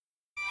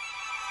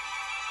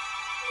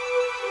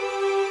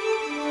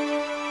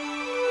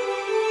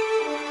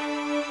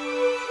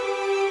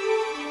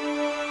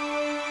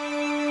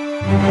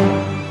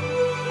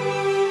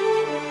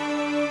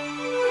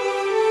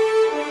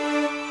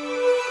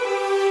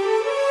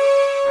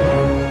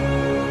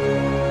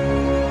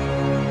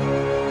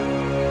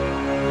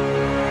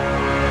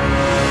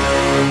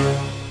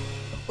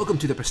Welcome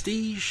to The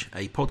Prestige,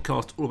 a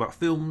podcast all about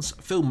films,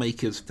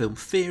 filmmakers, film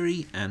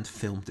theory, and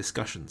film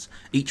discussions.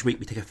 Each week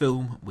we take a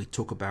film, we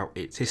talk about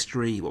its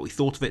history, what we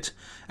thought of it,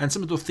 and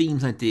some of the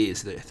themes and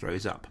ideas that it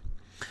throws up.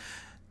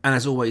 And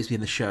as always, we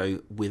end the show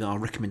with our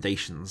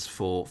recommendations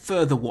for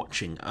further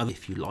watching,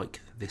 if you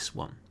like this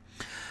one.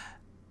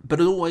 But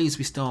as always,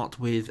 we start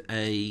with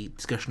a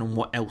discussion on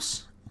what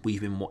else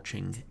we've been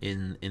watching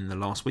in the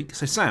last week.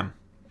 So Sam,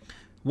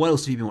 what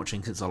else have you been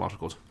watching since our last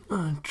record?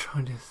 I'm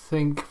trying to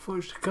think. I've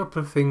watched a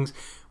couple of things.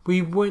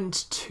 We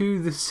went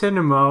to the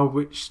cinema,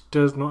 which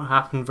does not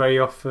happen very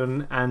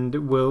often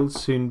and will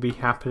soon be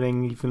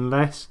happening even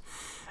less.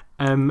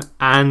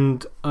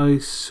 And I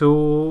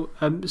saw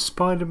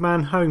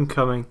Spider-Man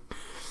Homecoming,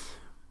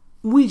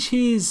 which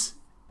is...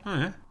 Oh,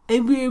 yeah.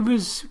 It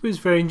was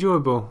very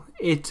enjoyable.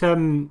 It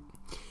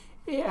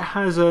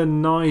has a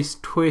nice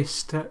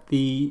twist at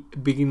the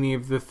beginning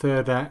of the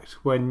third act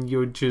when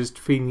you're just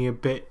feeling a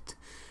bit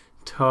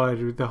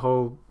tired with the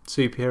whole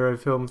superhero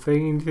film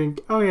thing, and you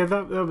think, oh yeah,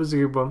 that was a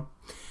good one.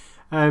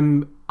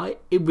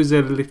 It was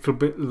a little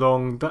bit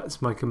long.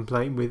 That's my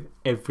complaint with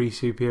every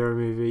superhero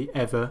movie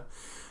ever.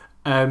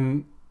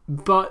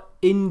 But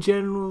in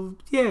general,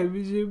 yeah,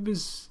 it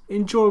was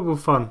enjoyable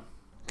fun.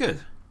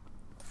 Good.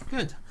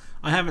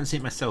 I haven't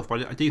seen it myself,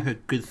 but I do hear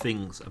good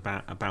things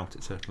about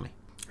it, certainly.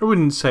 I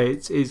wouldn't say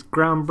it's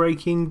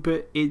groundbreaking,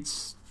 but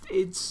it's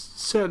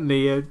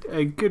certainly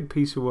a good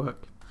piece of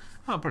work.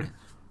 Oh,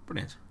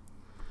 brilliant.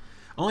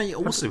 I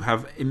also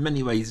have, in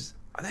many ways,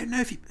 I don't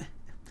know if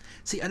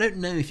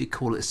you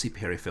call it a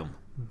superhero film,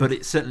 but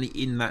it's certainly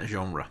in that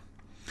genre.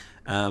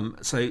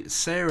 So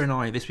Sarah and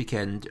I this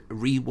weekend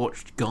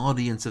rewatched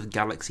Guardians of the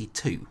Galaxy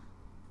 2.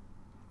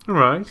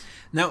 Right.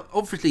 Now,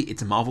 obviously,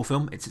 it's a Marvel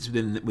film. It's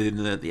within the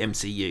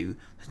MCU,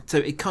 so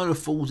it kind of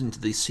falls into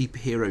the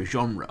superhero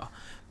genre,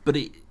 but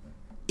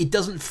it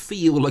doesn't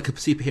feel like a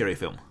superhero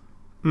film.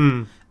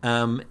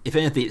 If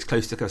anything, it's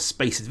close to like a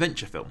space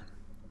adventure film.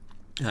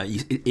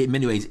 In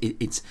many ways,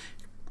 it's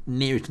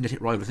near to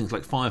net rival things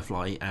like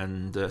Firefly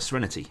and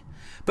Serenity.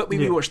 But we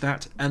rewatched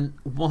that, and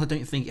while I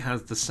don't think it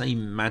has the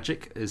same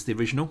magic as the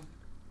original,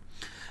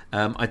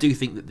 I do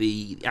think that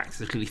the actors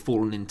have clearly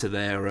fallen into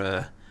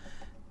their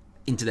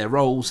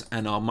roles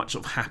and are much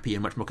sort of happy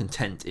and much more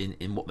content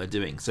in what they're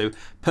doing. So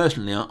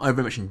personally, I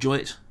very much enjoy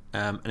it,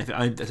 and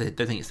I don't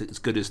think it's as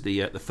good as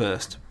the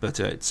first, but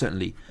it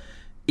certainly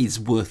is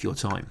worth your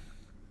time.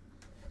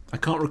 I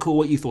can't recall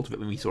what you thought of it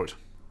when we saw it.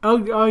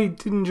 Oh, I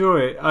did enjoy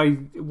it.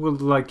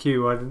 Like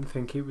you, I didn't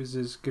think it was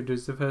as good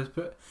as the first,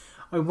 but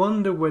I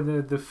wonder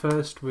whether the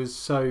first was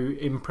so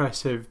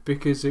impressive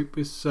because it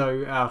was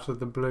so out of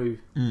the blue.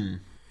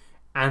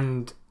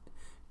 And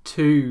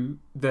 2,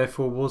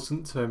 therefore,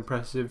 wasn't so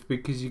impressive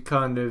because you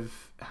kind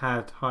of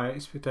had high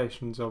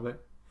expectations of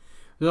it.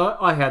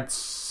 I had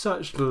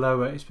such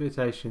low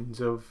expectations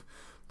of,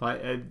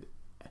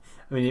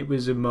 it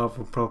was a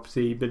Marvel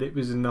property, but it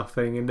was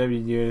nothing and nobody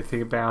knew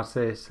anything about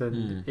it,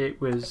 and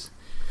it was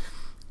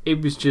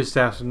just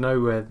out of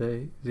nowhere,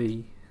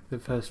 the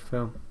first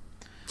film.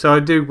 So I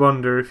do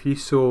wonder if you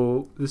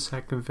saw the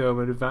second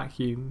film in a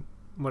vacuum,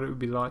 what it would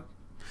be like.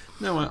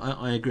 No,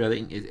 I agree. I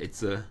think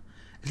it's like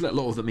a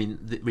lot of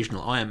the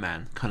original Iron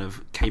Man kind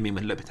of came in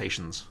with low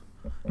expectations,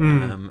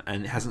 and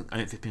it hasn't. I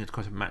don't think been able to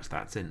quite match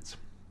that since.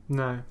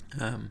 No.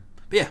 But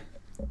yeah,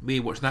 we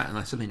watched that, and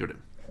I certainly enjoyed it.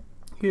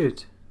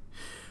 Good.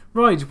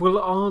 Right. Well,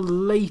 our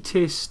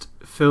latest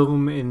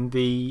film in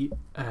the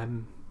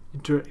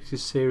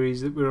director's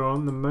series that we're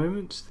on at the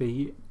moment,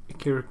 the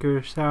Akira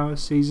Kurosawa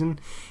season,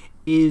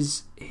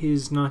 is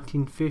his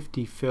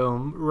 1950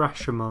 film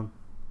Rashomon.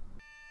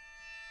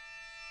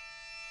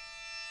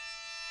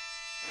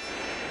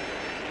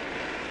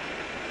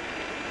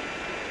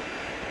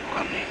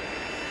 Hlavný.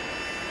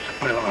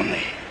 Zapojil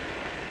hlavný.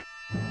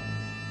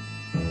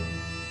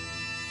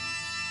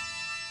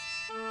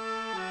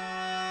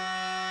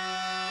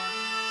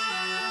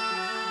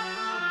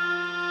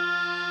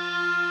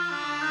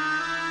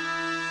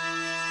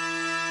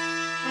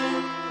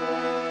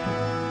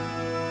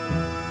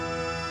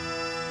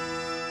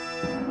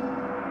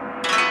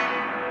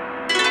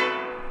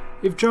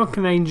 If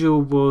Drunken Angel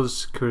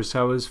was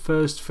Kurosawa's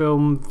first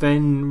film,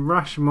 then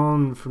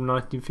Rashomon from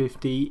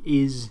 1950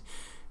 is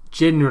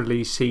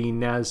generally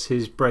seen as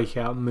his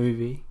breakout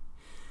movie.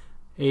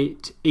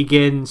 It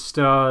again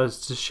stars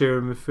Toshiro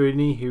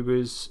Mifune, who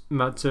was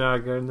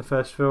Matsunaga in the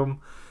first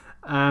film,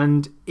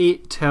 and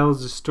it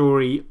tells a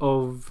story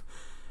of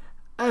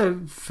a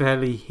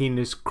fairly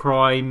heinous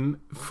crime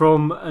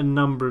from a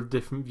number of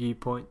different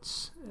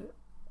viewpoints.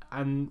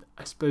 And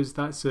I suppose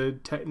that's a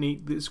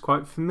technique that's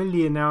quite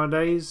familiar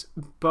nowadays,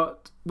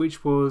 but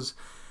which was,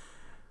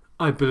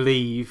 I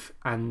believe,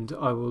 and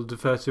I will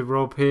defer to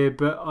Rob here,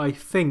 but I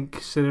think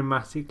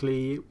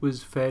cinematically it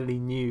was fairly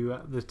new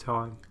at the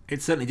time.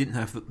 It certainly didn't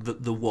have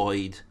the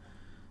wide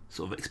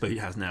sort of exposure it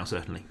has now,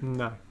 certainly.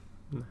 No.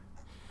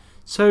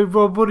 So,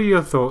 Rob, what are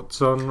your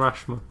thoughts on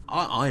Rashomon?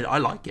 I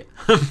like it.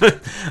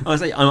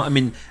 I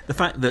mean, the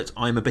fact that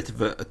I'm a bit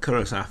of a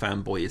Kurosawa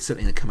fanboy is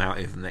certainly going to come out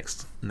over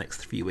the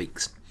next few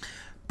weeks.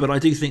 But I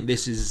do think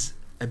this is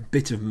a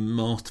bit of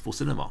masterful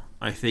cinema.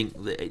 I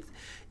think that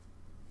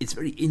it's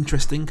very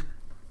interesting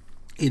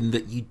in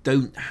that you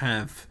don't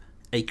have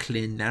a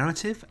clear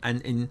narrative,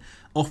 and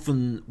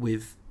often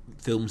with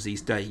films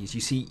these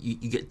days,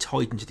 you get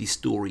tied into these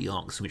story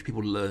arcs in which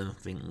people learn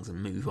things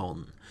and move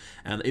on,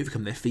 and they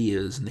overcome their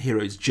fears, and the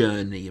hero's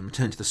journey, and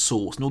return to the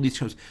source, and all these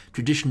kinds of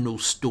traditional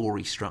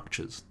story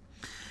structures.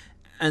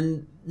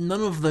 And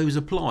none of those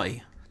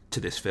apply to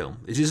this film.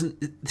 This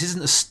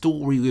isn't a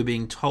story we're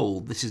being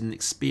told. This is an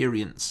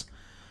experience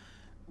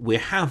we're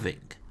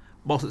having,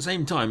 whilst at the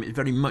same time it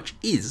very much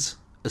is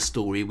a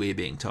story we're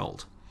being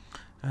told.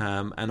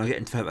 And I'll get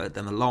into that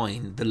down the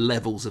line. The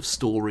levels of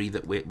story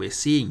that we're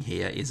seeing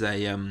here is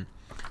a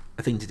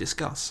thing to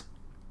discuss.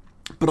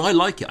 But I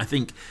like it. I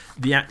think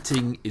the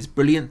acting is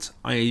brilliant.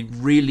 I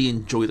really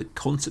enjoy the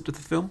concept of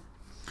the film.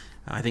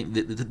 I think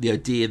that the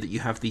idea that you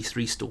have these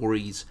 3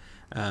 stories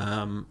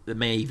that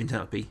may even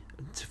turn out to be,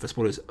 for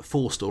spoilers,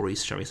 4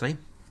 stories, shall we say,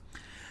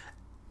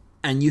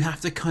 and you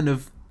have to kind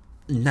of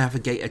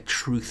navigate a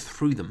truth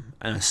through them,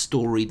 and a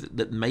story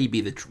that may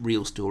be the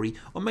real story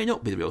or may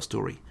not be the real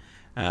story.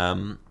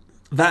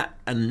 That,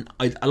 and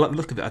I like the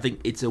look of it. I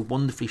think it's a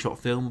wonderfully shot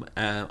film.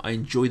 I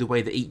enjoy the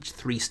way that each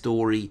 3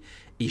 story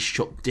is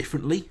shot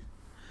differently,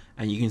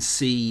 and you can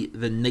see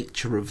the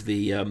nature of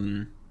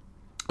the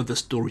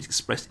stories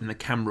expressed in the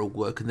camera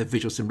work, and the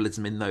visual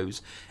symbolism in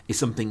those is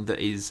something that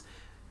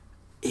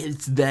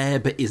it's there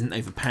but isn't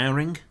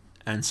overpowering.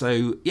 And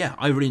so yeah,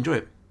 I really enjoy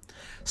it.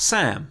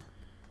 Sam,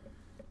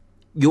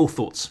 your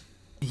thoughts?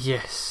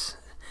 Yes,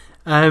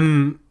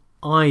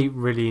 I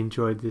really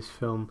enjoyed this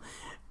film.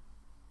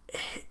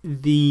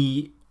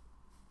 The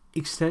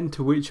extent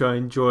to which I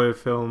enjoy a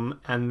film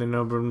and the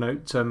number of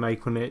notes I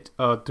make on it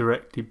are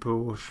directly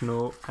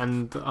proportional,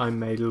 and I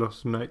made a lot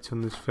of notes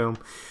on this film.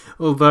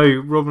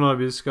 Although Rob and I were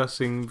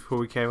discussing before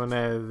we came on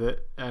air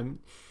that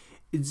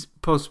it's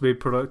possibly a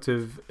product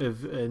of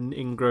an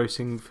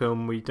engrossing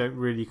film where you don't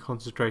really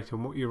concentrate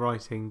on what you're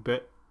writing,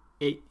 but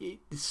it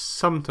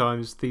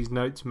sometimes these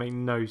notes make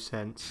no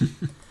sense.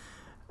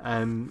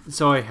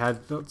 So I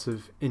had lots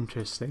of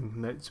interesting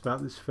notes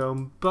about this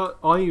film, but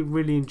I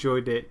really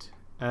enjoyed it.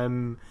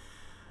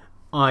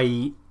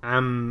 I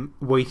am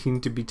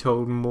waiting to be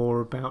told more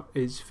about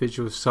its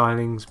visual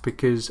stylings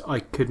because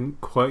I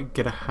couldn't quite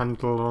get a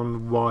handle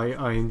on why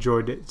I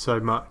enjoyed it so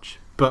much,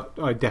 but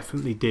I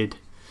definitely did.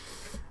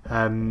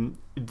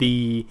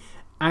 The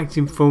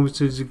acting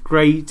performances are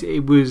great.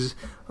 It was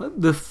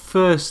the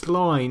first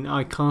line,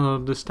 "I can't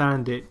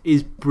understand it,"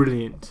 is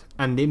brilliant,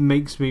 and it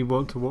makes me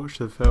want to watch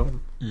the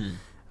film.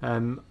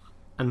 And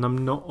I'm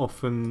not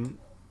often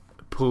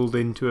pulled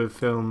into a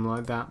film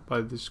like that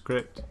by the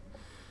script.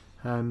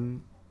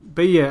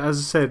 But yeah, as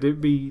I said,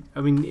 it'd be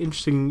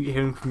interesting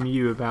hearing from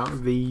you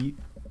about the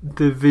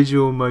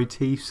visual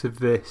motifs of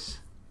this.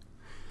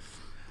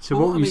 So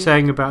what were you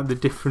saying about the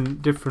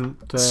different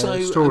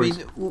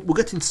stories? We'll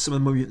get into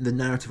some of the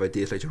narrative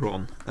ideas later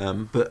on,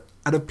 but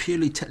at a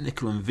purely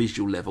technical and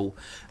visual level,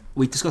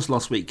 we discussed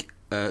last week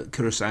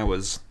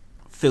Kurosawa's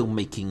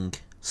filmmaking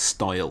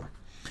style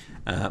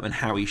and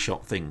how he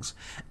shot things,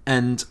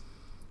 and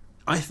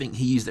I think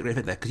he used it great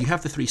there, because you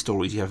have the 3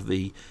 stories. You have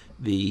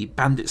the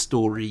bandit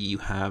story, you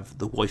have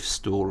the wife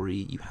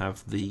story, you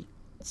have the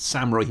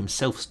samurai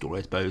himself story,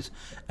 I suppose,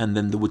 and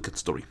then the woodcut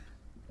story.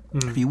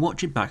 If you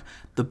watch it back,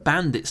 the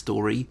bandit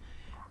story,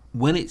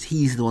 when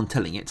he's the one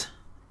telling it,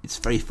 it's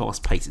very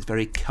fast paced, it's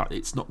very cut,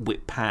 it's not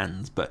whip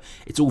pans, but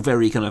it's all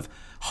very kind of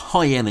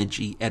high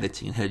energy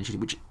editing and energy,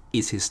 which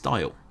is his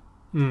style.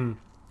 If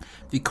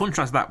you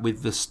contrast that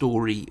with the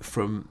story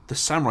from the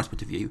samurai's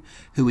point of view,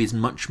 who is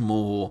much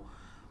more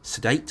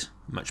sedate,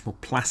 much more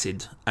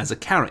placid as a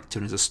character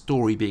and as a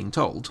story being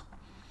told,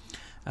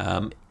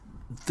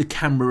 the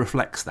camera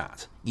reflects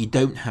that. You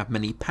don't have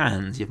many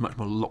pans, you have much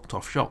more locked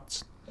off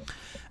shots.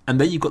 And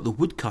then you've got the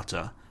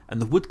woodcutter,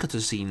 and the woodcutter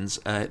scenes,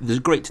 there's a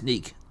great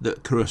technique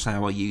that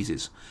Kurosawa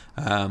uses,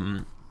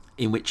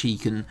 in which he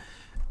can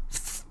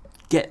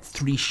get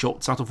 3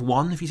 shots out of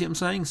 1, if you see what I'm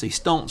saying. So he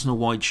starts in a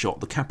wide shot,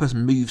 the camera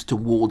moves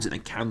towards it,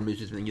 and the camera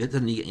moves with it, and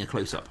suddenly you're getting a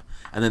close-up.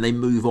 And then they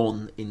move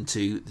on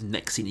into the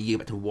next scene, and you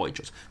get back to wide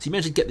shots. So you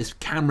manage to get this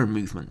camera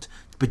movement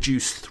to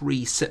produce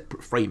 3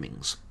 separate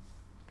framings.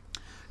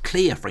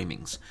 Clear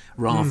framings,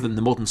 rather than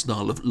the modern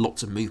style of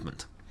lots of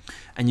movement.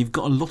 And you've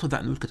got a lot of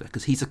that in the woodcutter,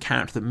 because he's a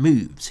character that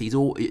moves. He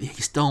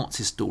starts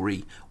his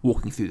story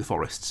walking through the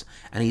forests,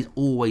 and he's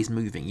always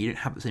moving. You don't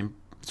have the same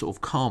sort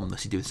of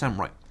calmness you do with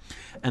samurai.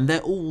 And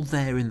they're all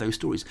there in those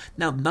stories.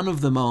 Now, none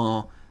of them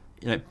are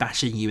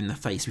bashing you in the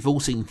face. We've all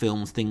seen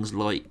things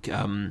like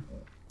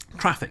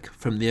Traffic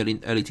from the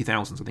early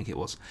 2000s, I think it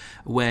was,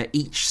 where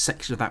each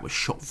section of that was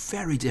shot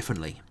very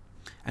differently,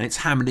 and it's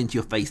hammered into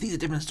your face. These are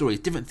different stories,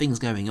 different things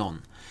going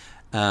on.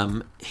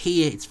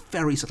 Here it's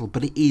very subtle,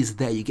 but it is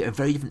there. You get a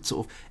very different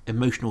sort of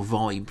emotional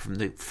vibe from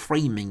the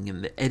framing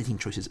and the editing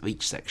choices of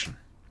each section.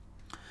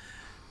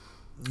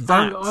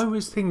 I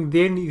was thinking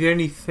the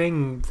only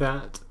thing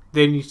that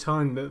The only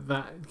time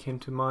that came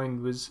to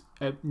mind was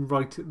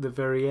right at the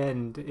very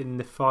end in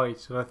the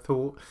fight. And I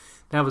thought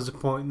that was a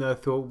point that I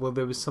thought, well,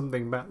 there was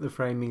something about the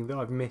framing that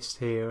I've missed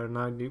here, and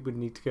I would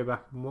need to go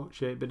back and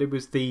watch it. But it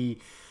was the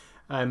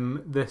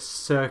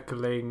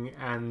circling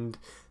and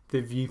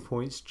the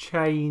viewpoints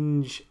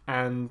change,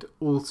 and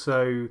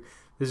also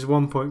there's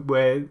one point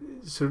where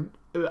sort of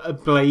a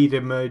blade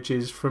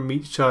emerges from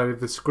each side of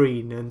the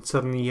screen, and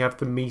suddenly you have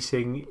them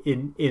meeting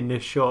in a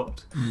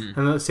shot,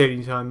 and that's the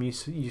only time you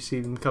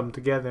see them come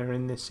together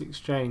in this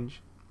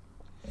exchange.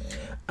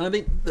 And I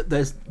think that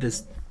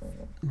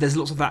there's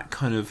lots of that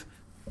kind of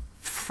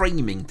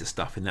framing to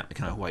stuff in that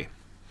kind of way.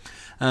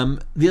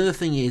 The other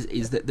thing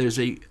is that there's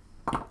and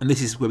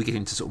this is where we get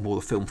into sort of more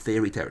the film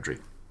theory territory.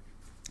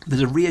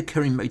 There's a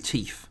reoccurring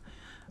motif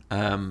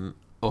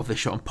of the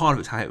shot, and part of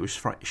it's how it was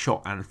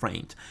shot and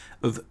framed.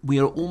 Of we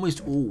are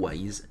almost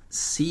always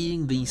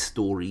seeing these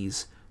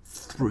stories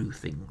through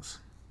things.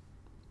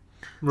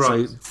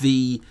 Right.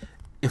 So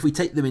if we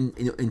take them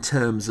in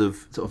terms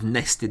of sort of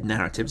nested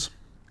narratives,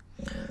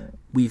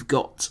 we've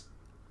got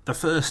the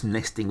first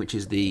nesting, which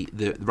is the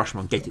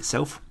Rashomon gate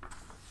itself.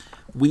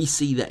 We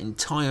see that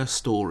entire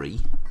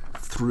story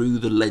through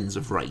the lens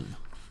of rain.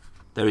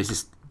 There is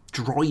this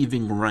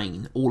driving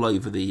rain all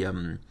over the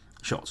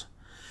shot.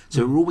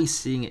 So we're always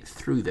seeing it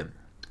through them.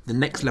 The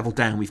next level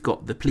down, we've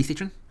got the police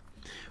station,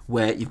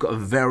 where you've got a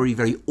very,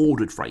 very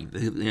ordered frame.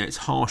 It's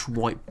harsh,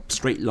 white,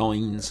 straight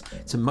lines.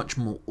 It's a much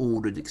more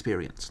ordered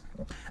experience.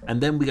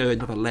 And then we go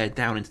another layer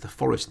down into the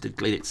forest, the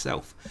glade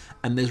itself,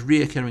 and there's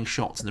reoccurring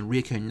shots and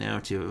the reoccurring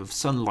narrative of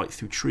sunlight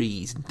through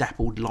trees and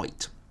dappled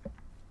light.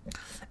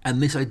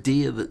 And this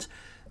idea that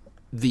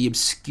the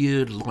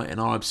obscured light and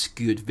our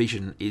obscured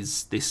vision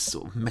is this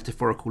sort of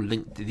metaphorical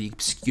link to the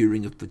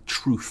obscuring of the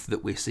truth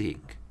that we're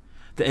seeing.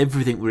 That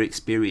everything we're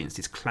experiencing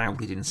is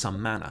clouded in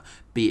some manner,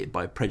 be it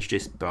by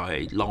prejudice,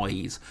 by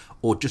lies,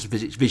 or just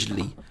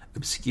visually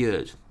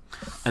obscured.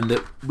 And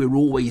that we're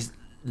always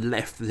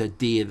left with the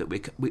idea that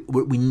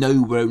we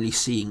know we're only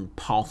seeing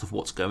part of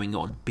what's going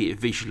on, be it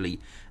visually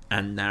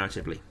and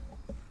narratively.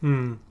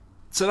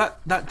 So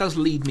that does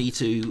lead me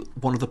to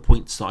one of the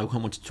points that I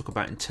want to talk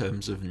about in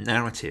terms of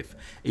narrative,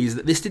 is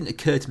that this didn't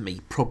occur to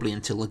me probably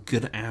until a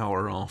good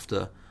hour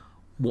after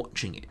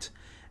watching it.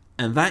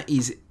 And that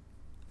is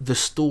the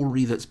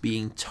story that's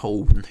being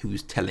told and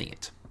who's telling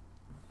it.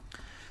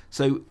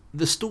 So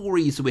the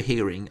stories we're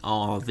hearing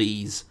are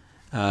these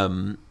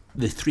the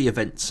three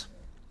events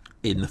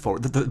in the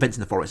forest. The events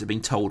in the forest are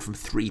being told from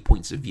 3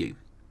 points of view: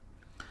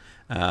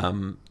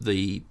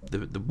 the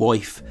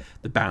wife,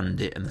 the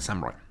bandit, and the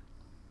samurai.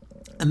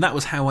 And that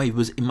was how I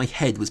was in my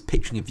head was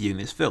picturing and viewing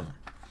this film,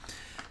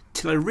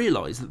 till I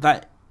realised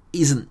that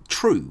isn't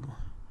true.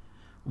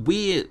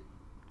 We're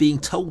being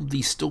told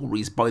these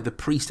stories by the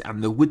priest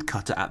and the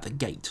woodcutter at the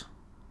gate.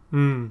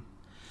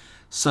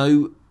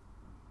 So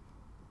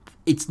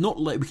it's not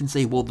like we can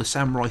say, well, the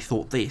samurai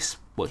thought this.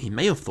 Well, he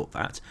may have thought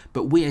that,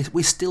 but we're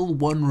still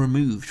one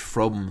removed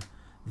from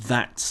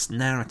that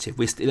narrative.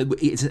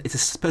 It's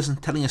a person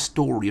telling a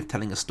story of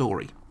telling a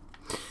story.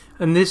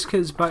 And this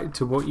gets back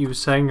to what you were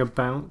saying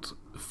about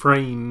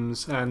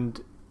frames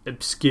and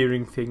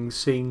obscuring things,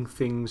 seeing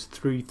things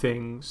through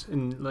things,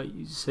 and like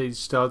you say, it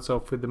starts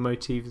off with the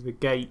motif of the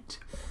gate,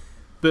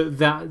 but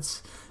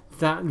that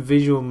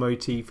visual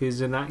motif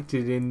is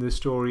enacted in the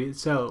story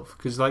itself,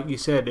 because like you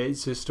said,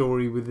 it's a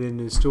story within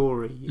a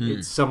story.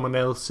 It's someone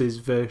else's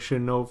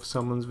version of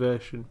someone's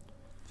version,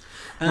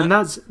 and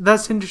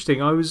that's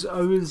interesting. I was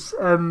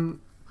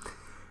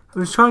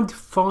trying to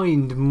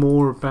find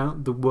more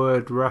about the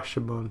word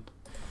Rashomon,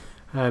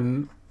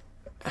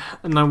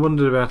 and I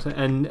wondered about it,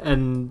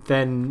 and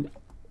then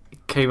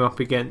came up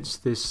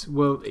against this.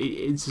 Well,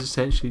 it's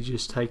essentially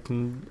just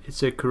taken.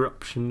 It's a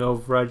corruption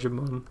of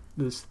Rashomon.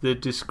 The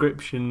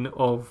description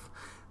of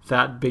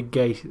that big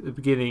gate at the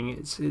beginning.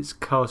 It's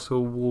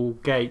castle wall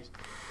gate,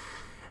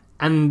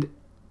 and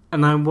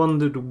I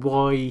wondered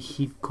why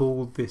he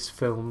called this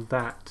film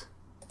that.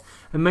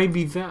 And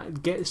maybe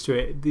that gets to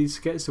it. This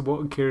gets to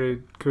what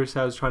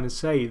Kurosawa was trying to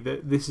say,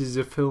 that this is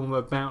a film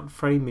about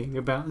framing,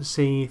 about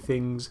seeing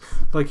things,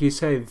 like you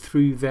said,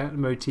 through that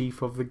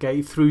motif of the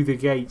gate, through the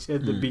gate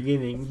at the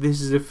beginning.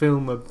 This is a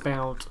film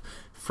about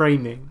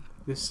framing.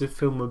 This is a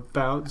film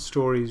about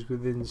stories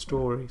within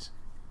stories.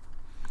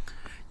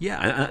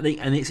 Yeah,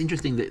 and it's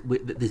interesting that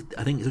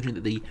I think it's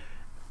interesting that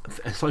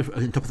aside from,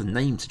 on top of the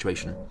name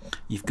situation,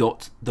 you've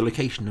got the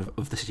location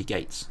of the city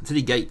gates. The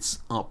city gates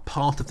are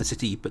part of the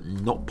city, but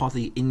not part of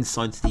the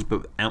inside city,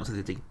 but outside the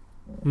city.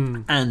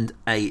 And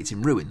it's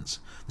in ruins.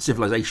 The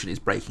civilization is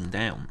breaking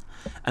down,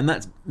 and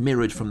that's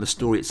mirrored from the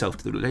story itself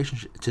to the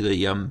relationship to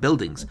the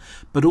buildings.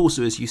 But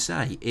also, as you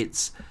say,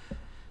 it's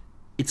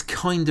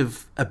kind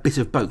of a bit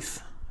of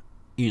both,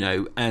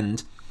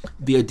 and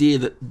the idea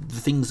that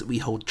the things that we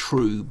hold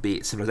true, be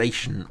it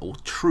civilization or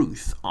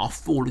truth, are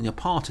falling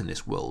apart in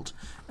this world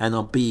and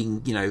are being,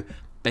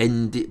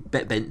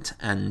 bent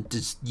and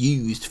just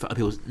used for other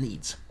people's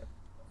needs.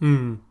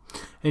 And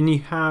you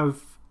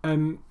have,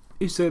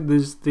 you said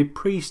there's the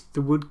priest,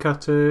 the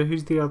woodcutter.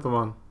 Who's the other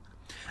one?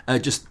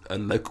 Just a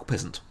local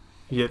peasant.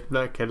 Yeah,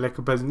 like a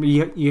local peasant.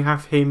 You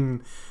have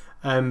him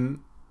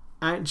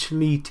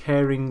actually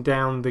tearing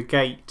down the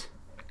gate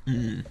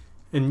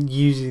and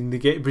using the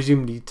gate,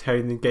 presumably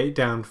tearing the gate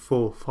down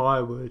for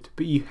firewood.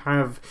 But you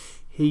have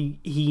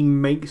he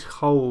makes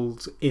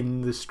holes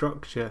in the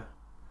structure.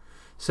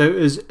 So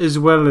as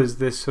well as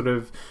this sort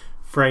of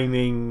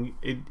framing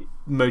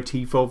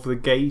motif of the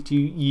gate,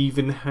 you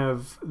even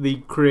have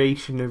the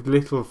creation of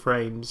little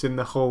frames in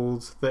the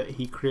holes that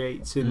he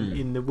creates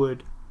in the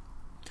wood.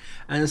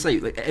 And I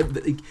say,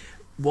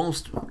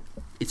 whilst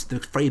it's the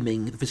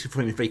physical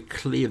framing is very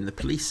clear in the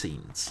police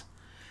scenes,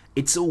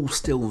 it's all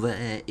still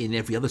there in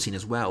every other scene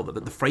as well.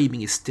 That the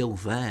framing is still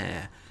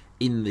there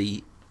in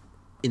the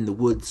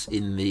woods,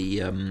 in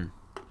the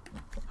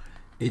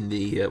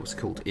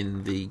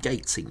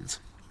gate scenes.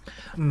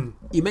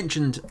 You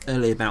mentioned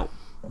earlier about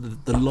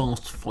the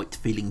last fight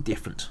feeling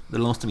different. The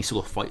last time you saw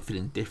a fight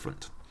feeling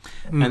different.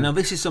 And now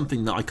this is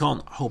something that I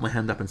can't hold my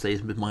hand up and say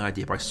is my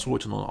idea, but I saw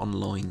it on an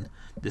online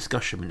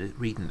discussion when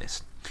reading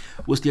this.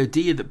 Was the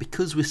idea that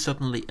because we're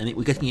suddenly, and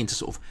we're getting into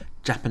sort of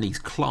Japanese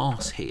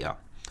class here,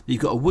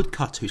 you've got a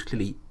woodcutter who's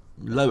clearly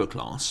lower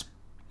class,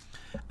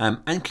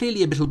 and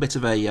clearly a little bit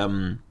of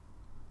a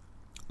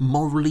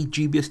morally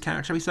dubious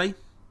character, shall we say?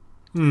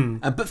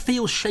 But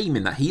feels shame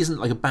in that. He isn't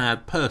like a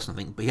bad person, I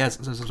think, but he has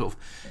some sort of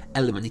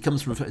element. He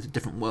comes from a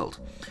different world.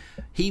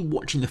 He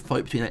watching the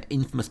fight between an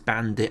infamous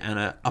bandit and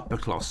an upper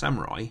class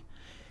samurai,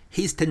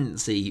 his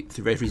tendency,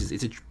 through various reasons,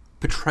 is to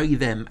portray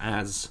them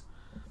as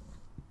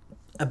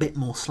a bit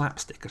more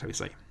slapstick, shall we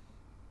say.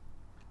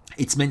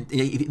 It's meant,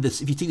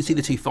 if you see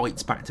the two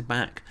fights back to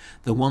back,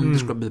 the one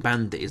described by the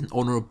bandit is an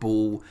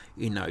honourable,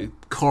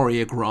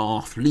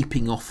 choreographed,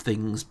 leaping off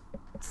things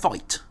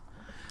fight.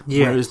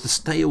 Yes. Whereas the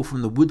stale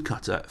from the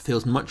woodcutter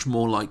feels much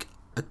more like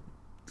a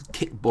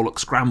kick bollock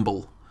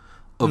scramble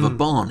of a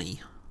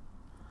Barney.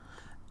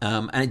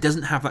 And it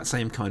doesn't have that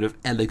same kind of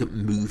elegant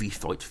movie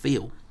fight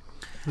feel.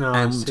 No,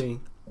 and I see.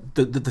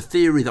 The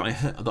theory that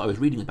I was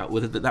reading about,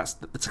 whether that's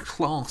a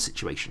class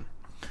situation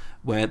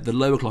where the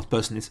lower class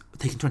person is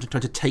trying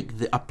to take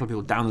the upper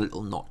people down a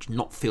little notch,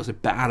 not feel so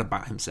bad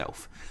about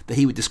himself, that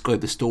he would describe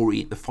the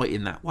fight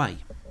in that way.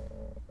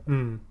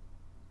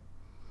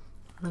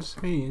 I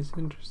see, it's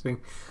interesting.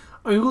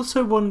 I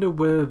also wonder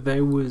whether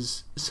there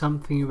was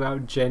something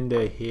about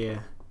gender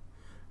here,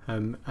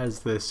 as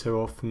there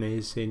so often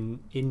is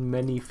in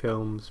many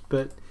films.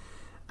 But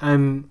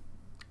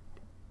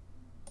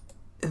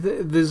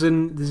there's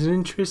an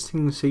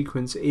interesting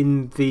sequence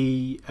in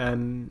the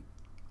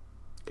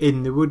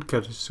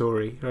woodcutter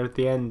story right at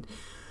the end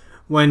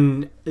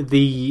when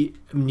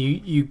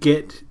you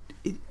get,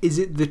 is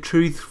it the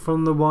truth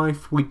from the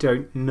wife? We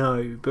don't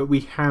know, but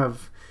we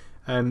have.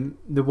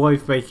 The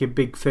wife make a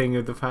big thing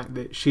of the fact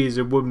that she is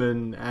a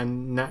woman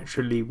and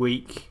naturally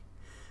weak,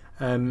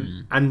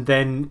 and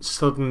then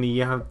suddenly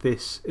you have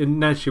this.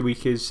 Naturally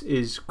weak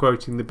is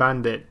quoting the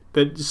bandit,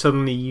 but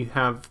suddenly you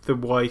have the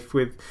wife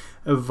with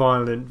a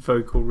violent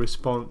vocal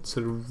response,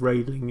 sort of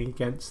railing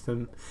against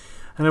them.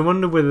 And I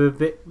wonder whether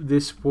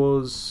this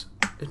was,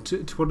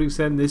 to what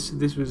extent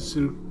this was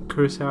sort of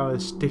Kurosawa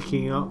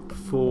sticking up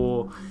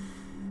for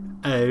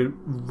a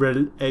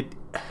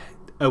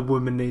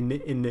woman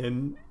in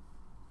an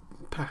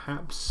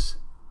perhaps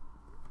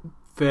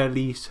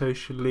fairly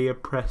socially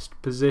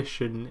oppressed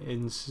position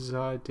in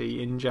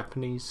society, in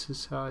Japanese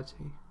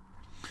society.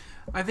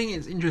 I think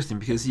it's interesting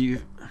because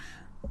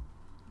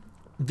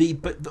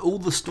all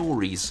the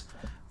stories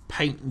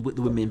paint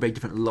the women in very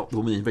different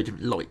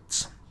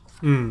lights,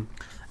 and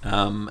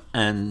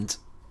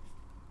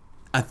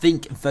I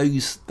think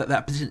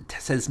that position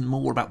says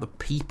more about the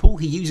people.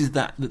 He uses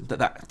that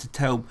to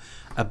tell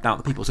about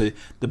the people. So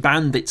the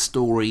bandit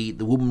story,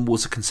 the woman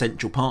was a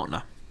consensual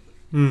partner.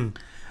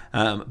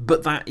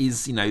 But that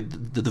is,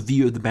 the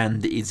view of the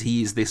bandit is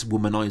he is this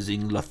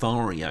womanizing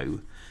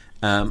Lothario,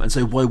 and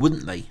so why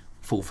wouldn't they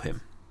fall for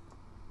him?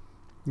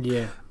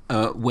 Yeah.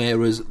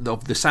 Whereas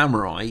the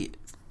samurai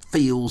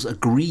feels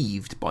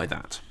aggrieved by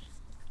that,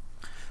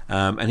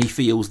 and he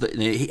feels that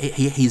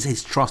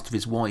his trust of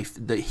his wife,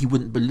 that he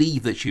wouldn't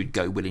believe that she would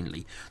go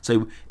willingly.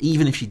 So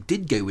even if she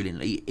did go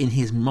willingly, in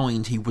his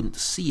mind he wouldn't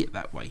see it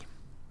that way,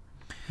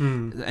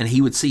 and he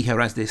would see her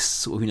as this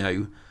sort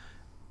of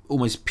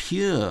almost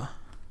pure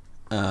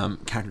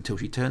character until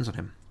she turns on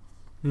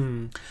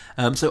him.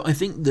 So I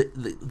think that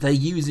they're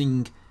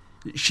using,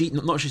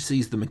 not she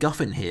sees the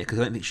MacGuffin here, because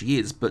I don't think she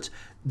is, but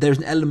there's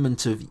an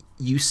element of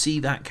you see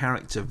that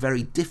character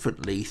very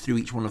differently through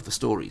each one of the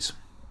stories.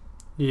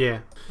 Yeah.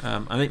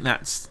 I think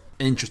that's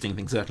an interesting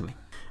thing, certainly.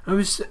 I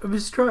was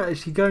trying,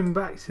 actually, going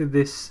back to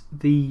this,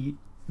 the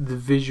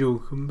visual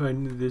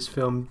component of this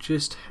film,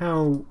 just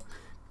how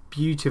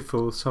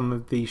beautiful some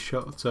of these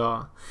shots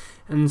are,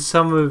 and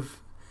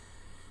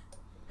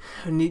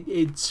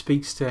it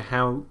speaks to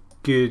how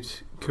good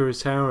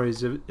Kurosawa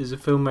is as a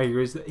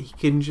filmmaker, is that he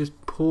can just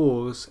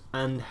pause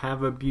and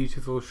have a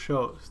beautiful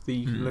shot that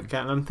you can look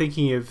at. And I'm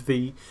thinking of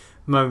the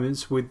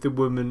moments with the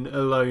woman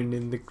alone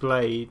in the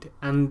glade,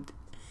 and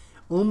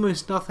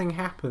almost nothing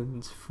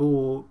happens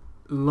for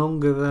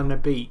longer than a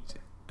beat,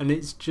 and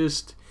it's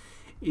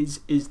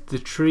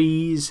the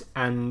trees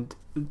and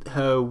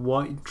her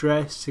white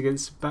dress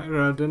against the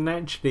background, and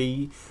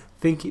actually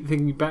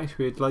thinking back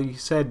to it, like you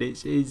said,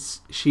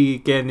 it's she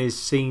again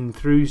is seen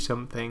through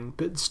something,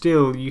 but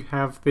still you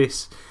have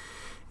this.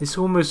 It's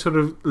almost sort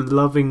of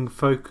loving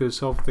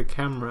focus of the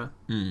camera,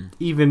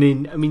 even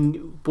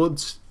in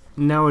what's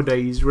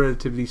nowadays,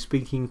 relatively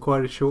speaking,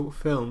 quite a short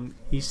film.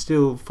 He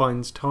still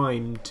finds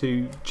time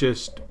to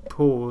just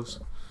pause.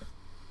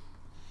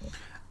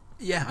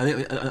 Yeah,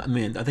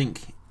 I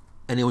think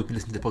anyone who's been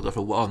listening to the podcast for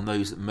a while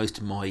knows that most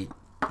of my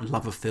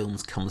love of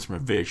films comes from a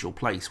visual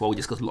place. While we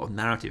discuss a lot of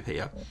narrative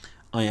here,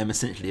 I am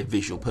essentially a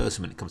visual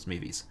person when it comes to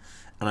movies,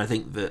 and I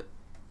think that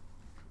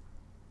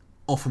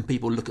often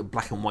people look at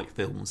black and white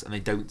films and they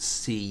don't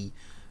see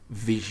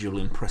visual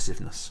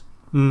impressiveness.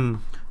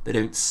 They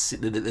don't see,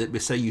 we're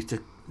so used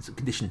to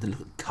conditioned to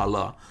look at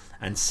colour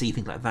and see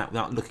things like that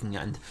without looking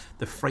at, and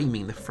the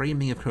framing of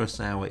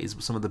Kurosawa is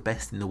some of the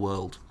best in the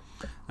world.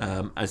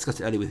 I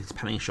discussed it earlier with his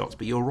panning shots,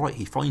 but you're right,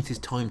 he finds his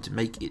time to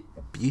make it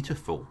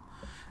beautiful,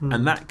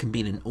 and that can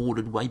be in an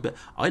ordered way. But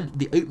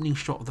the opening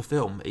shot of the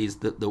film is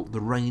the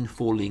rain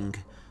falling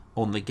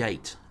on the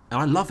gate,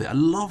 and I love it. I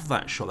love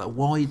that shot, that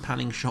wide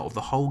panning shot of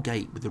the whole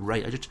gate with the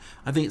rain.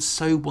 I think it's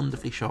so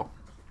wonderfully shot.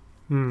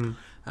 I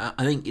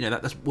think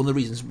that's one of the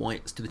reasons why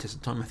it stood the test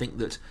of time. I think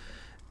that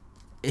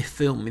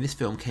this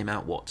film came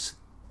out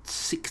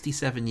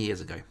 67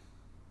 years ago.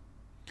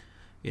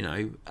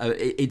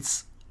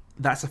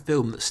 That's a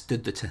film that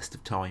stood the test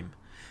of time,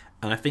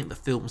 and I think the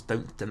films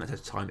don't stand the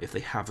test of time if they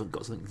haven't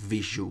got something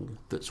visual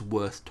that's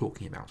worth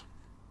talking about.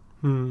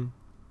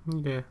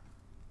 Yeah.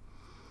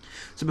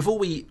 So before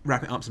we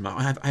wrap it up,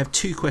 I have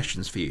two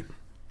questions for you.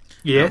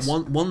 Yes.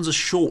 One's a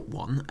short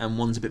one, and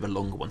one's a bit of a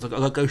longer one. So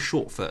I'll go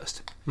short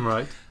first.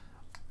 Right.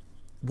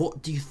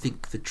 What do you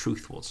think the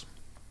truth was?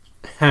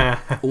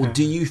 Or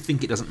do you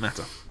think it doesn't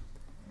matter?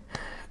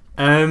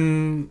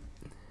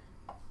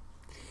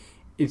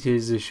 It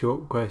is a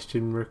short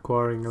question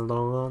requiring a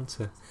long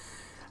answer.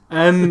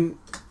 I'm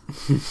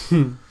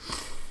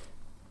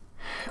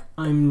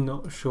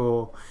not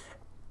sure.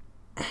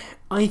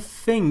 I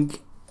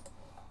think,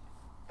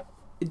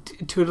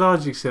 to a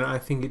large extent, I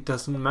think it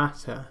doesn't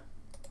matter,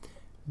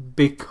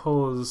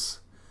 because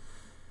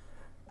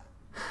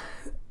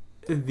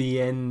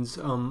the ends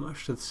are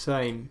much the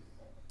same,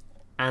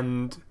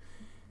 and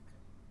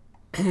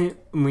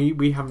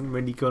we haven't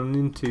really gone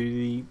into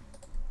the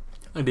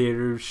idea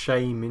of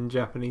shame in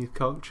Japanese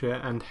culture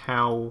and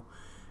how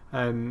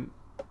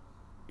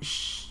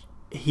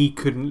he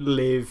couldn't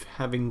live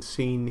having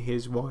seen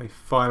his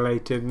wife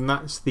violated, and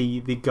that's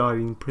the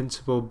guiding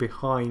principle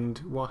behind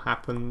what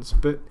happens.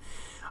 But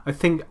I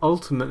think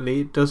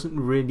ultimately it doesn't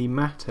really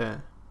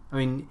matter. I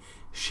mean,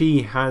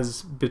 she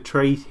has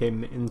betrayed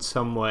him in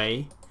some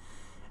way,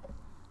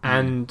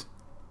 and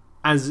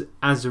as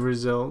a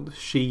result,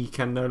 she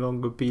can no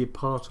longer be a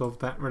part of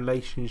that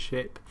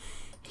relationship.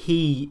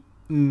 He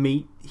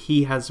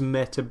has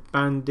met a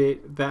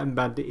bandit. That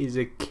bandit is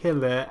a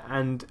killer,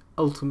 and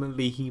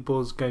ultimately he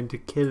was going to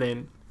kill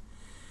him.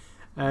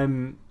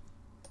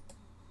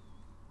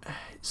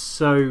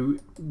 So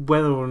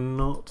whether or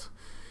not,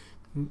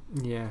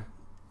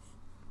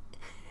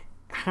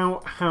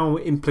 how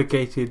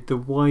implicated the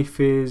wife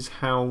is,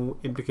 how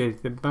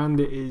implicated the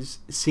bandit is,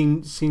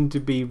 seem to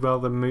be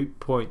rather moot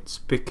points,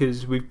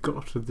 because we've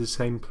got to the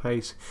same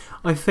place.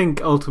 I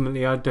think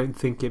ultimately, I don't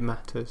think it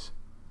matters.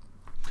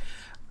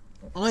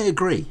 I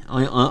agree.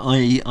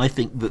 I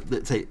think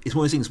that it's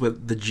one of those things where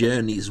the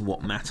journey is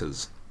what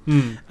matters.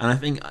 And I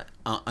think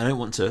I don't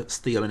want to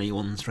steal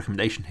anyone's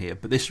recommendation here,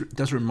 but this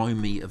does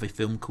remind me of a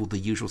film called The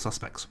Usual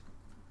Suspects.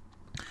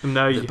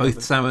 No, you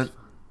both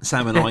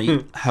Sam and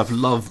I have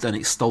loved and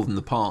extolled in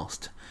the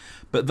past.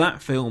 But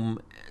that film,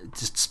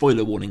 just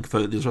spoiler warning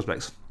for The Usual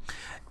Suspects,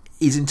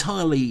 is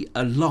entirely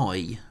a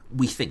lie,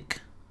 we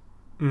think.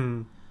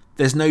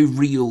 There's no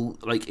real,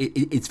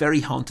 it's very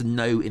hard to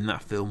know in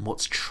that film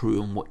what's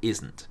true and what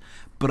isn't.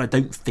 But I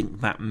don't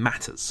think that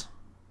matters,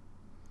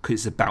 because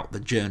it's about the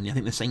journey. I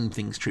think the same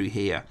thing's true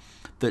here,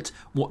 that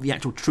what the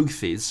actual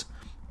truth is,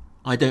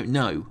 I don't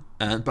know.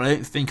 But I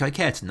don't think I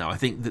care to know. I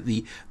think that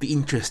the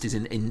interest is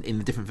in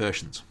the different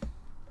versions.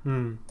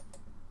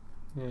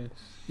 Yes.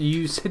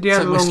 You said you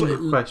had a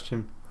long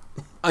question.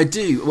 I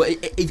do. Well,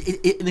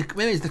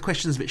 maybe the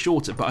question's a bit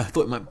shorter, but I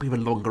thought it might be a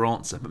longer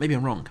answer. But maybe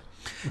I'm wrong.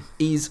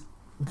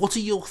 What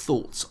are your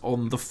thoughts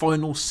on the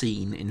final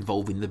scene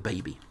involving the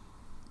baby?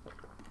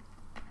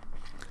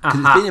 Because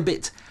it's been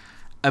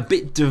a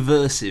bit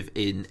diversive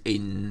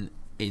in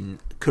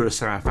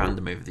Kurosawa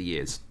fandom over the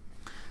years.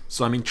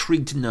 So I'm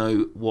intrigued to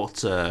know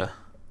what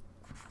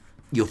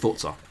your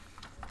thoughts are.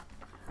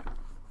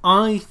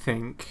 I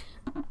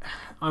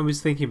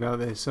was thinking about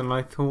this, and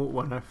I thought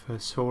when I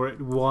first saw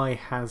it, why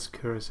has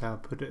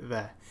Kurosawa put it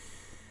there?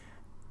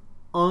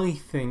 I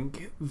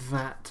think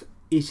that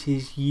it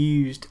is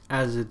used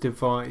as a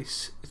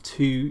device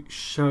to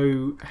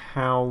show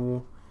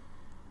how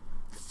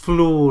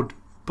flawed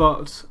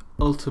but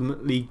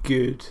ultimately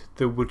good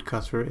the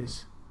woodcutter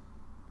is.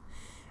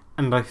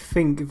 and I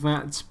think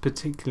that's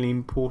particularly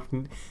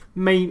important.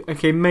 Maybe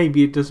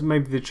it doesn't.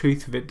 Maybe the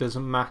truth of it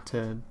doesn't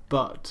matter,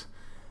 but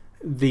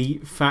the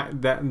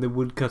fact that the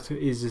woodcutter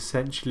is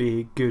essentially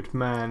a good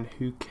man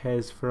who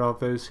cares for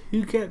others,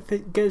 who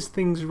gets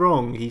things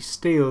wrong. He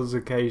steals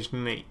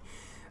occasionally.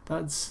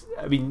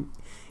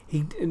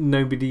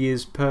 Nobody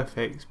is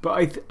perfect,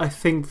 but I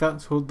think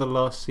that's what the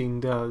last scene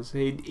does.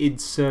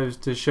 It serves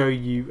to show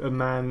you a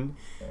man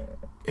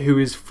who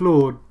is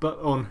flawed, but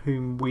on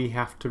whom we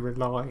have to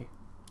rely.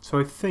 So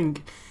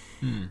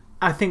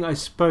I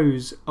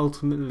suppose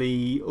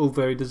ultimately,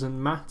 although it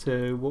doesn't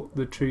matter what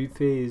the truth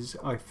is,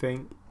 I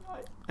think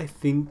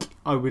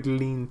I would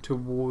lean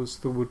towards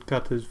the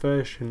woodcutter's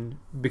version,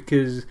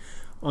 because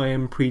I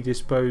am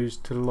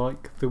predisposed to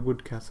like the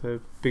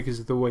woodcutter because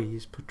of the way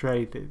he's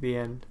portrayed at the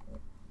end.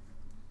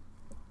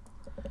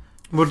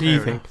 What do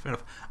you think? Fair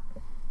enough.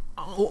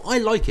 Oh, I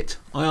like it.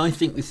 I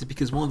think this is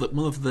because one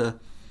of the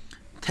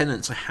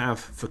tenets I have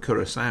for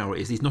Kurosawa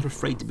is he's not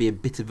afraid to be a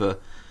bit of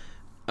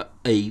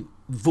a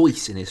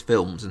voice in his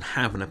films and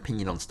have an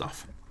opinion on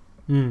stuff.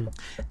 And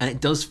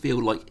it does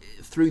feel like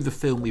through the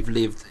film we've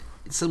lived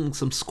some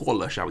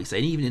squalor, shall we say,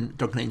 and even in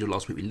Drunken Angel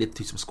last week we lived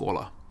through some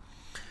squalor.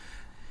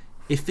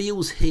 It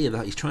feels here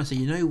that he's trying to say,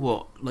 you know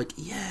what, like,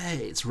 yeah,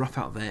 it's rough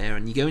out there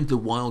and you go into the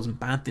wilds and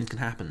bad things can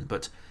happen,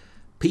 but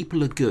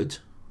people are good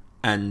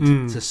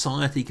and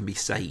society can be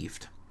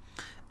saved.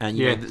 And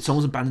you know,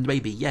 someone's abandoned a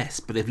baby, yes,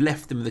 but they've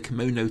left them with a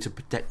kimono to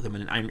protect them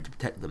and an amulet to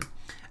protect them.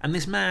 And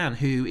this man,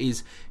 who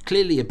is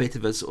clearly a bit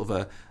of a sort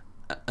of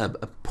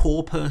a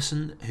poor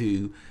person,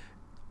 who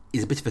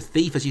is a bit of a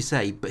thief, as you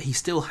say, but he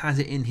still has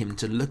it in him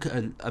to look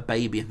at a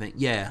baby and think,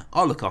 yeah,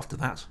 I'll look after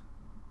that.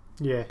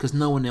 Yeah. Because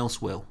no one else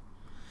will.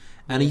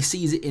 And he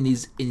sees it in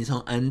his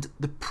heart, and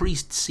the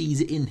priest sees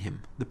it in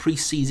him. The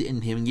priest sees it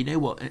in him, and you know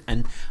what?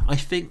 And I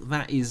think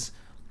that's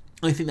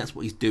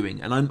what he's doing.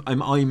 And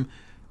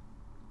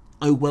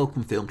I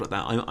welcome films like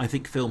that. I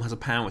think film has a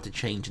power to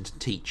change and to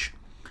teach,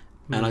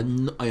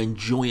 and I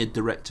enjoy a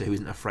director who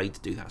isn't afraid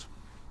to do that.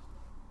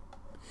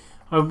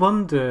 I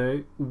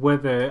wonder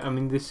whether,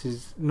 this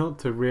is not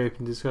to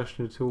reopen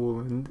discussion at all,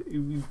 and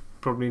we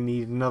probably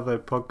need another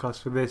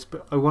podcast for this,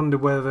 but I wonder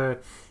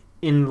whether,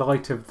 in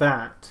light of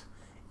that,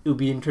 it would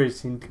be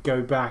interesting to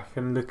go back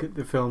and look at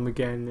the film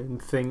again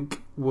and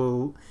think,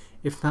 well,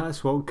 if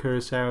that's what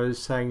Kurosawa is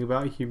saying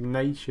about human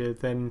nature,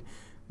 then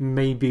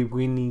maybe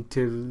we need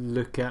to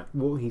look at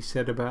what he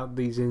said about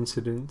these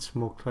incidents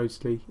more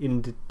closely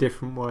in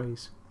different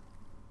ways.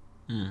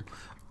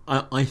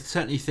 I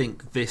certainly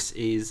think this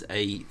is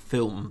a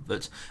film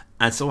that,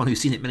 as someone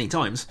who's seen it many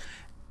times,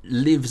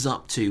 lives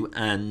up to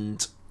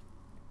and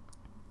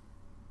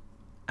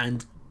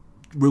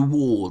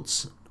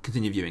rewards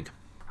continued viewing.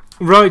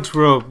 Right,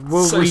 Rob.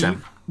 Well, so,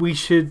 Sam, we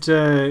should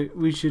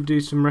do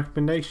some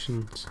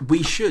recommendations.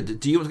 We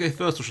should. Do you want to go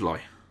first, or shall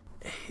I?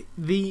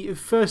 The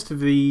first of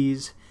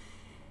these,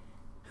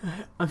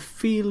 I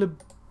feel a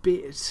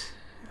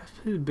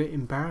bit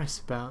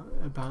embarrassed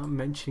about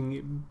mentioning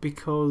it,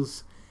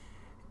 because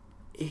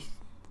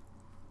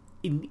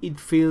it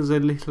feels a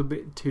little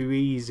bit too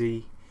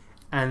easy,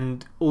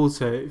 and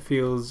also it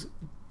feels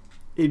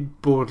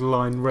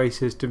borderline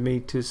racist of me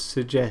to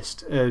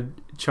suggest a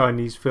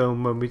Chinese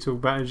film when we talk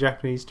about a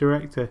Japanese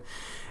director.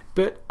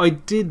 But I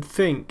did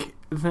think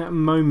that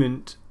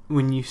moment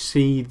when you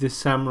see the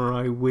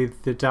samurai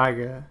with the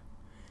dagger,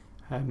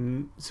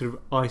 sort of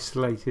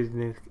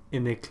isolated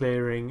in a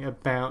clearing,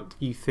 about,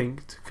 you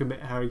think, to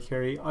commit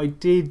harikiri, I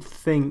did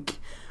think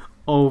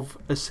of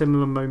a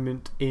similar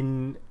moment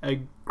in a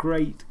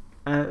great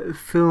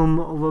film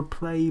of a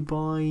play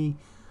by,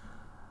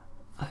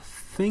 I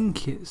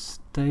think it's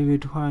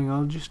David Huang.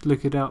 I'll just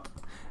look it up.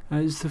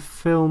 It's the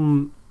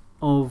film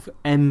of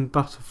M.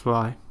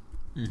 Butterfly,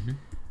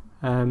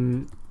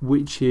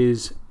 which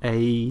is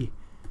I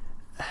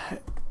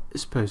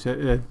suppose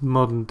a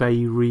modern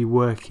day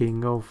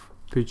reworking of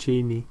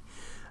Puccini,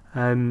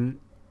 and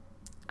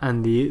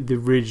the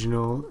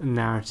original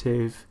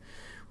narrative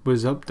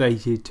was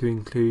updated to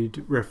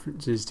include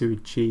references to a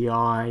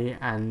GI,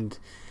 and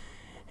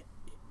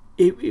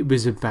it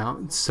was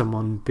about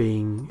someone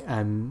being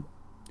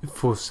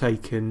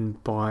forsaken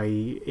by,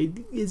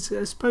 it's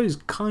I suppose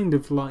kind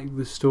of like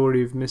the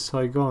story of Miss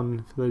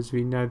Saigon, for those of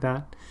you who know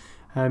that.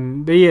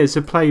 But yeah, it's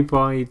a play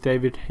by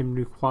David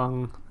Henry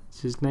Hwang,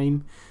 that's his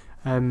name,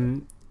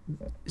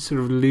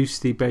 sort of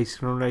loosely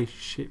based on a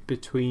relationship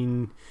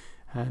between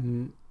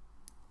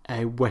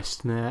a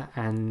Westerner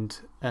and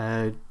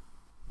a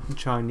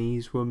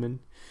Chinese woman.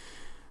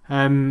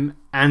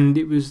 And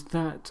it was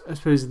that, I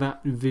suppose,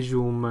 that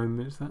visual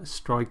moment, that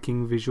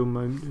striking visual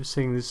moment of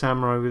seeing the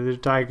samurai with a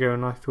dagger,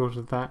 and I thought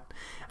of that.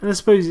 And I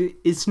suppose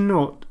there's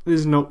not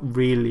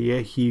really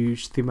a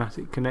huge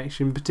thematic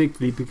connection,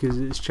 particularly because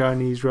it's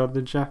Chinese rather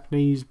than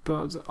Japanese,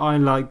 but I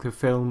like the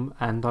film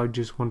and I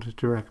just wanted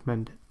to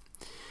recommend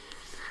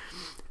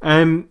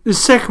it. The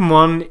second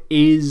one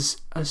is,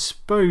 I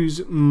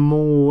suppose,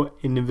 more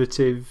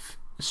innovative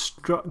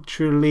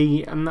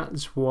structurally, and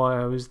that's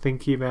why I was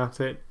thinking about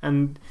it.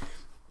 And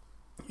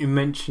you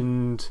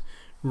mentioned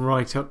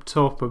right up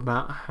top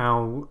about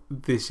how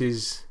this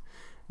is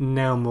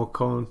now more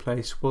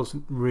commonplace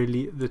wasn't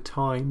really at the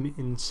time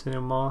in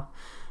cinema.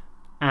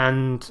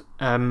 And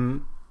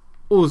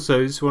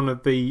also it's one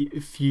of the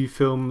few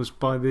films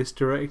by this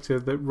director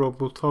that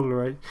Rob will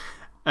tolerate.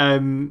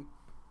 And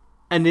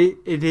it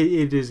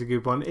is a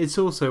good one. It's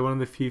also one of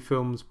the few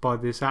films by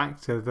this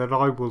actor that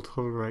I will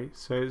tolerate.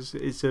 So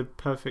it's a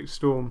perfect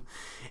storm.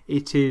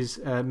 It is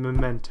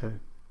Memento.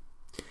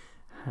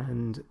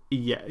 And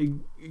yeah,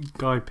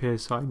 Guy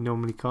Pearce I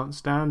normally can't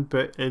stand,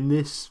 but in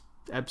this,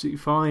 absolutely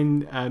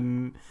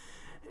fine.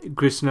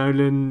 Chris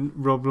Nolan,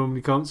 Rob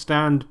normally can't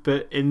stand,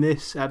 but in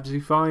this,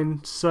 absolutely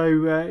fine. So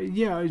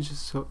yeah, I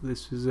just thought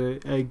this was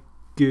a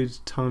good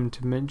time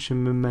to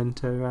mention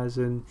Memento as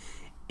an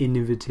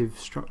innovative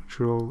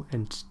structural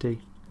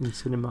entity in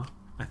cinema.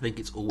 I think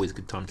it's always a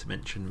good time to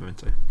mention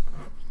Memento.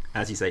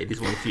 As you say, it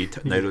is one of the few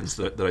Nolans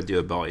that I do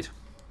abide.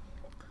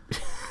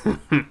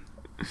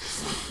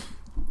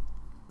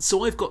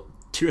 So I've got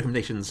two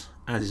recommendations,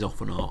 as is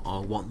often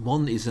are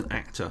one is an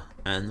actor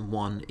and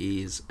one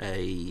is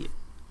a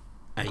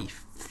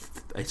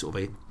sort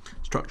of a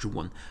structural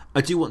one. I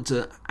do want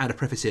to add a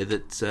preface here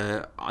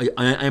that I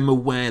am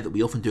aware that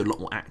we often do a lot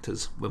more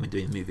actors when we're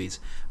doing movies,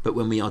 but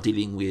when we are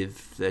dealing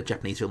with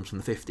Japanese films from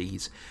the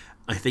 50s,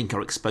 I think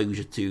our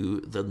exposure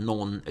to the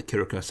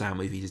non-Akira Kurosawa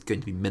movies is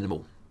going to be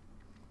minimal.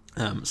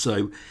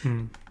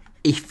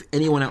 If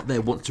anyone out there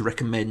wants to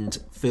recommend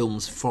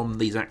films from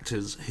these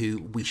actors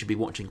who we should be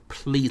watching,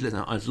 please let us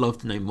know. I'd love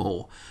to know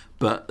more.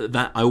 But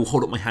that I will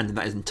hold up my hand, and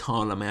that is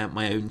entirely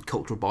my own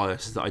cultural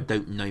bias, is that I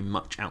don't know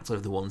much outside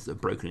of the ones that have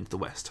broken into the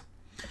West.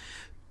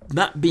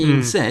 That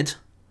being said,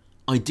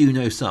 I do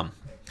know some.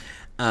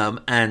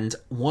 And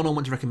one I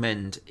want to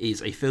recommend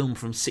is a film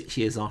from 6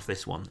 years after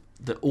this one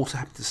that also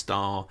happened to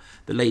star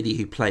the lady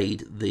who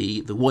played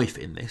the wife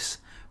in this,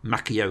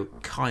 Makio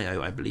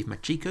Kayo, I believe.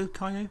 Machiko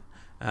Kayo?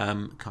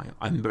 Kayo.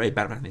 I'm very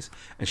bad at this.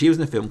 And she was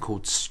in a film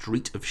called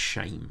Street of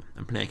Shame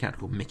and playing a character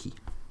called Mickey.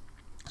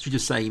 Street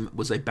of Shame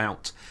was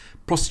about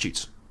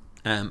prostitutes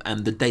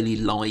and the daily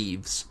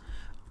lives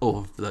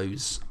of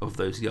those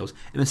girls.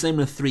 In the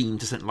similar theme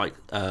to something like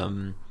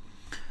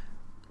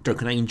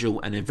Drunken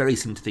Angel, and a very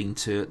similar theme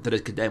to The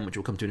Dead Condemned, which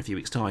we'll come to in a few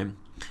weeks' time.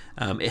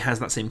 It has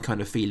that same kind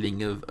of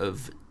feeling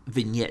of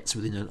vignettes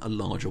within a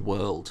larger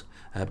world.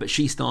 But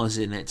she stars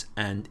in it,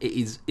 and it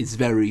is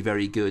very,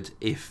 very good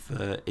if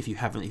you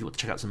want to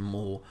check out some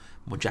more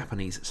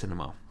Japanese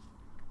cinema.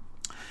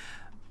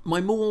 My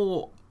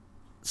more,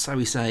 so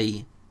we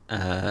say,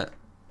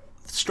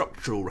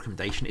 structural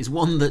recommendation is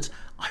one that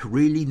I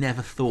really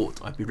never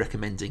thought I'd be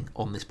recommending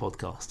on this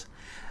podcast,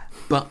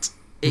 but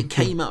it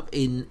came up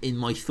in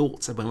my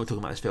thoughts when we were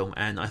talking about this film,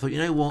 and I thought, you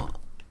know what,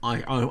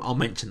 I'll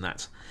mention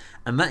that,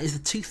 and that is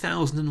the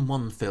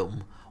 2001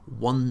 film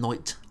One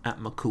Night at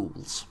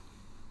McCool's.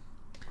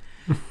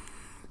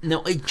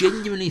 Now, I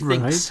genuinely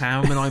think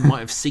Sam and I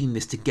might have seen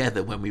this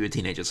together when we were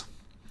teenagers.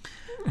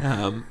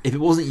 If it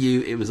wasn't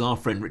you, it was our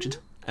friend Richard.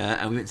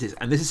 And we went to this.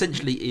 And this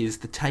essentially is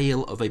the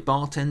tale of a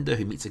bartender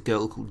who meets a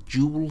girl called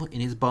Jewel in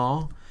his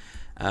bar.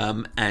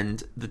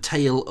 And the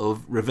tale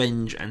of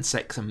revenge and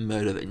sex and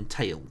murder that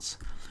entails.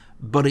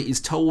 But it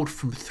is told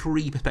from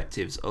three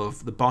perspectives: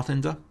 of the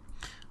bartender,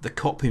 the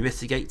cop who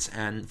investigates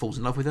and falls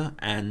in love with her,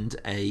 and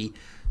a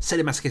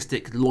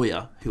sadomasochistic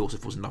lawyer who also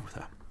falls in love with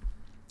her.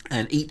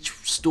 And each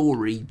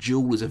story,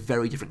 Jewel is a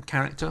very different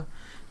character,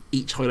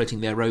 each highlighting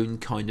their own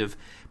kind of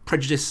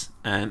prejudice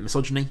and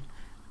misogyny,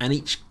 and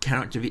each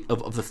character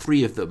of the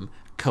three of them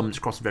comes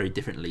across very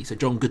differently. So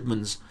John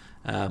Goodman's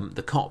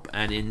the cop,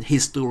 and in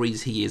his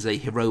stories he is a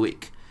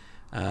heroic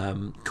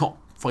cop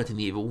fighting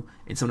the evil.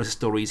 In some of his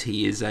stories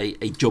he is a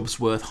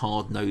Jobsworth,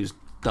 hard-nosed,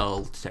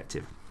 dull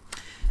detective.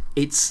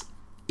 It's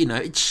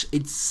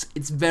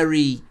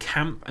very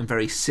camp and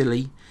very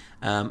silly.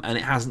 And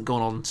it hasn't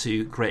gone on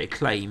to great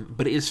acclaim,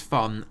 but it is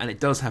fun, and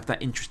it does have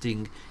that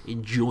interesting,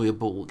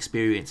 enjoyable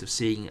experience of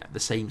seeing the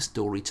same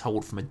story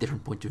told from a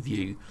different point of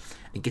view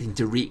and getting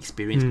to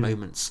re-experience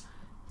moments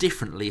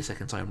differently a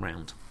second time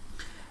round.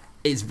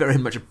 It's very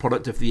much a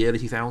product of the early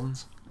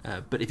 2000s,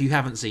 but if you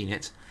haven't seen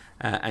it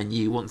and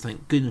you want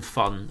something good and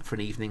fun for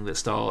an evening that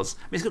stars,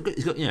 it's got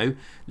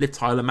Liv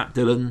Tyler, Matt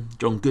Dillon,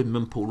 John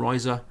Goodman, Paul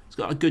Reiser. It's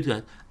got a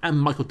good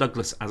and Michael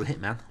Douglas as a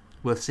hitman,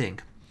 worth seeing.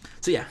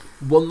 So yeah,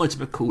 One Night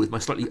at McCool is my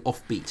slightly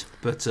offbeat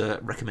but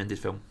recommended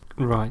film.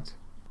 Right.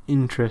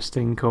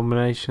 Interesting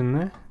combination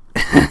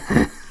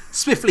there.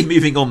 Swiftly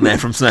moving on there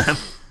from Sam.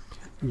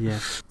 Yeah.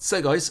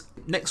 So guys,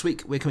 next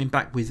week we're coming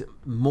back with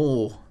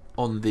more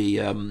on the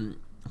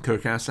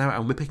Kurosawa,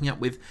 and we're picking up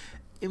with,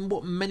 in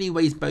what many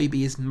ways may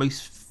be his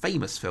most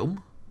famous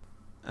film,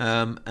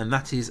 and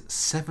that is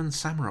Seven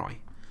Samurai.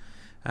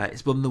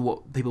 It's one of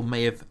what people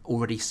may have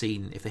already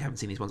seen if they haven't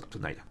seen these ones up to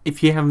date.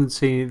 If you haven't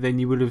seen it, then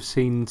you would have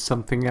seen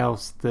something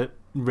else that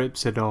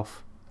rips it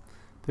off.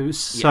 There was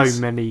so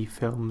many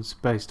films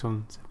based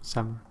on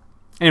Samurai.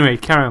 Anyway,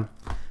 carry on.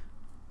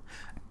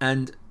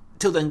 And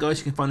till then, guys,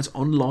 you can find us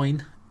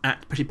online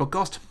at Pretty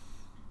Podcast.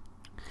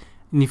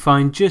 And you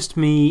find just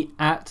me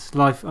at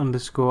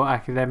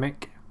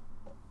life_academic.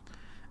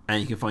 And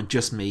you can find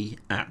just me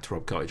at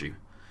Rob Kaiju. And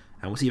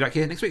we'll see you back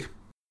here next week.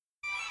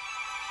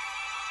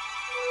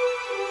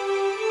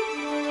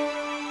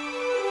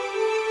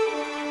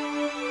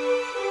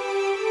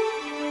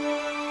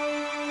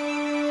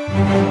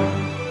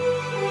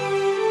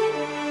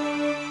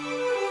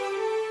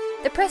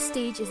 The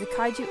Prestige is a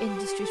Kaiju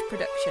Industries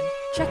production.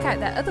 Check out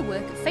their other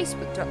work at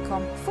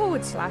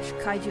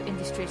facebook.com/Kaiju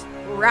Industries.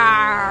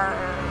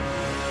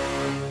 Rawr!